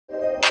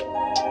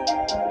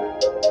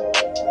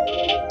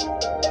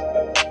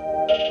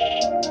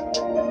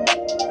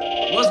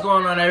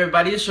going on,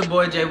 everybody? It's your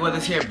boy Jay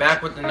Withers here,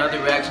 back with another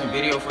reaction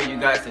video for you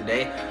guys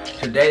today.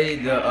 Today,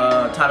 the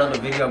title of the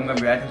video I'm going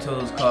to be reacting to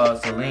is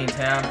called Celine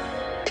Town.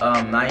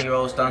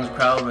 9-year-old stuns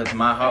crowd with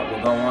My Heart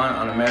Will Go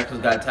On America's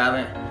Got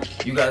Talent.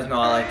 You guys know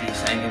I like these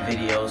singing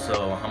videos,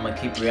 so I'm going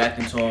to keep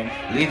reacting to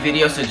them. Leave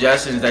video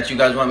suggestions that you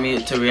guys want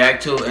me to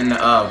react to in the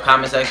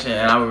comment section,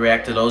 and I will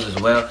react to those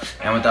as well.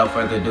 And without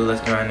further ado,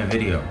 let's get right in the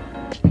video.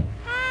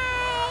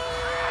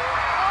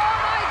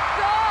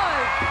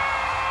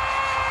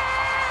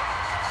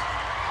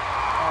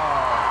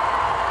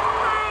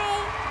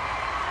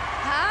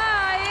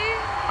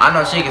 I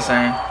know she can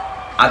sing.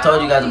 I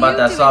told you guys about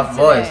that soft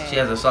voice. She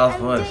has a soft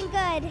voice. Doing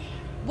good.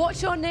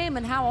 What's your name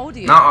and how old are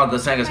you? Not all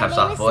good singers have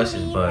soft voices,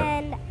 Celine, but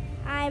and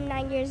I'm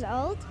 9 years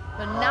old.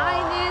 You're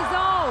 9 years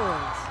old.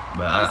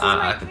 But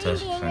I could tell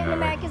she can sing already.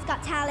 America's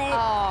Got Talent.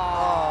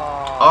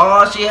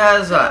 Oh, she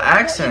has an What are you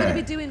accent. going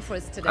to be doing for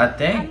us today? I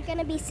think. I'm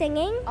gonna be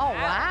singing. Oh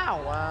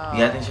wow.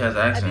 Yeah, I think she has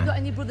an Have accent. you got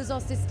any brothers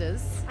or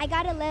sisters? I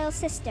got a little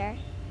sister.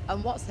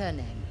 And what's her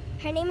name?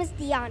 Her name is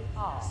Dion.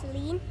 Oh.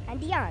 Celine and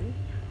Dion.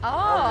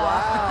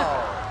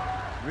 Oh.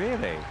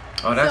 Really?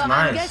 Oh, that's so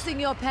nice. I'm guessing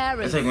your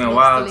parents. It took me a love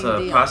while Celine to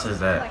Dion. process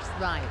that.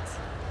 Right.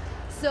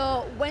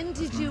 So when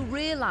did you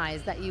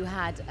realize that you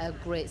had a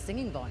great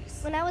singing voice?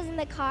 When I was in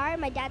the car,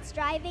 my dad's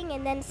driving,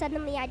 and then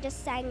suddenly I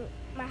just sang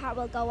My Heart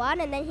Will Go On,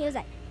 and then he was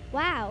like,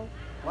 wow.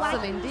 Why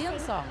Celine can you Dion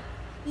sing?" song.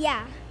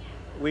 Yeah.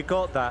 We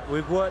got that.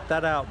 We've worked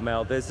that out,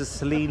 Mel. There's a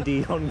Celine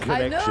Dion I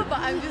connection. know, but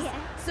I'm just. Yeah.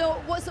 So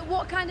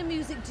what kind of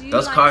music do you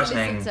Those like car to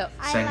listen to?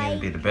 singing would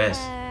be the best.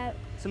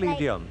 Celine like-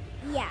 Dion.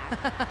 Yeah.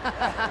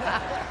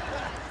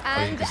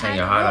 Or you can sing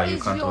your heart out, you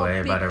comfortable,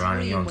 everybody around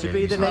you, you don't To care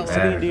be if the you next so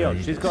bad, Celine Dion.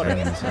 you She's can got sing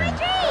it. and sing.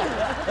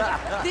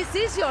 This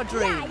is your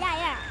dream.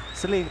 Yeah.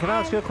 Celine, can I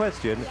ask you a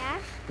question? Yeah.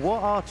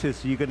 What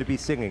artist are you going to be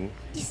singing?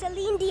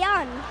 Celine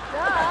Dion.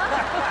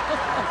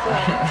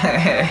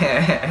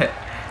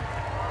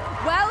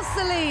 Well,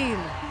 Celine,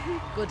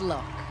 good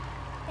luck.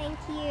 Thank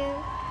you.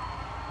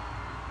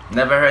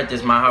 Never heard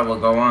this, My Heart Will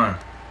Go On.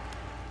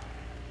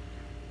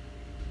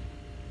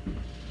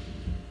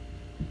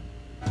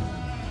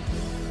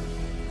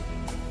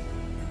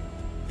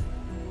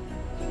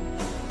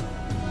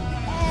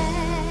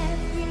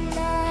 Every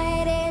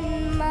night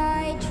in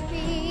my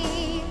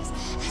dreams,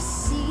 I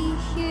see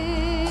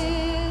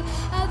you,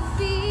 I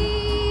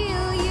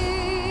feel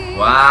you.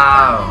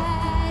 Wow.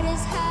 That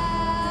is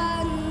how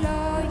I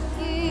know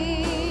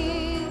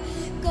you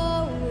go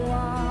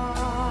on.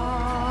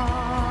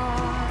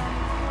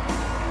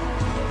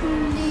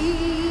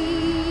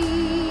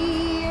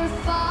 Near,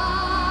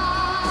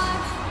 far,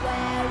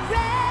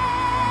 wherever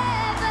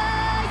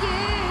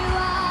you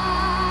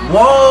are.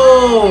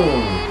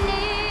 Whoa!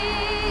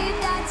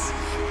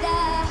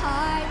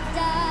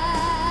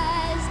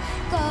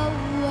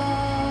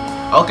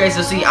 Okay,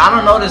 so see, I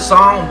don't know this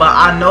song, but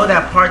I know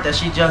that part that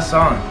she just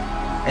sung,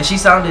 and she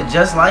sounded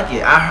just like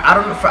it. I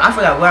don't know, I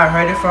forgot where I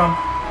heard it from,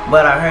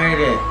 but I heard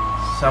it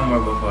somewhere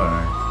before.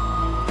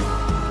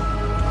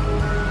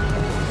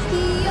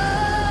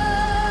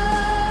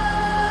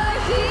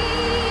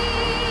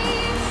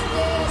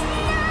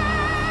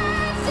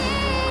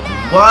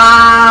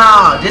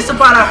 Wow, this is the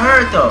part I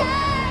heard though.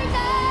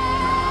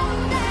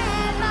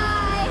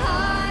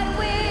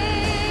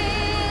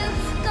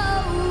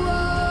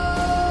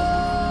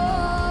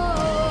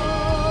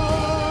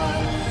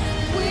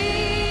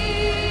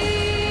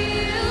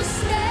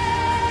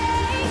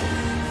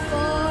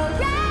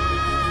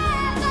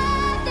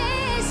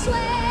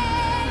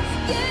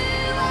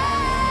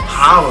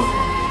 Powerful.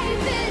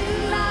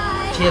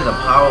 She has a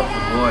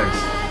powerful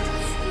voice.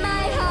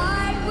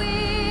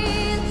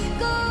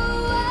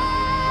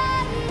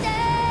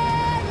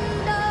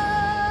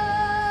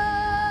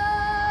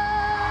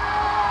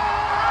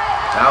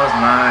 That was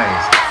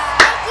nice.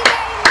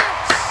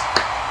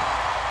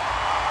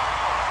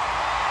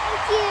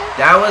 Thank you.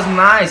 That was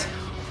nice.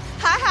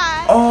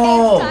 Hi.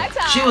 Oh, It's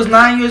Ty-Ty. she was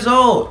 9 years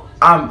old.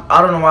 I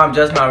don't know why I'm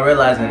just not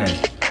realizing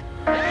it.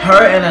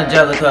 Her and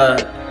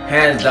Angelica,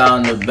 hands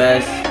down the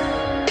best.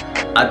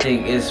 I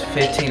think it's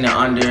 15 and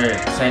under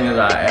singers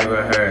I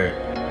ever heard.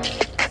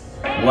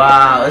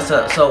 Wow, it's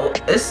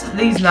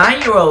these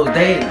 9-year-olds.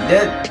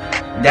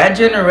 That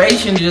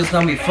generation is just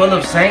gonna be full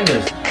of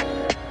singers.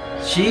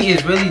 She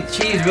is really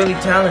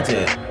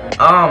talented.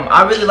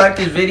 I really like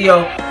this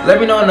video. Let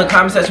me know in the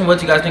comment section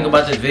what you guys think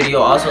about this video.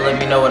 Also, let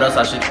me know what else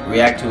I should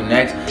react to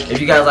next. If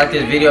you guys like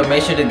this video,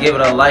 make sure to give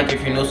it a like.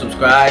 If you're new,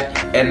 subscribe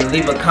and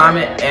leave a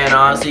comment. And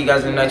I'll see you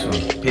guys in the next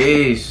one.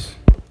 Peace.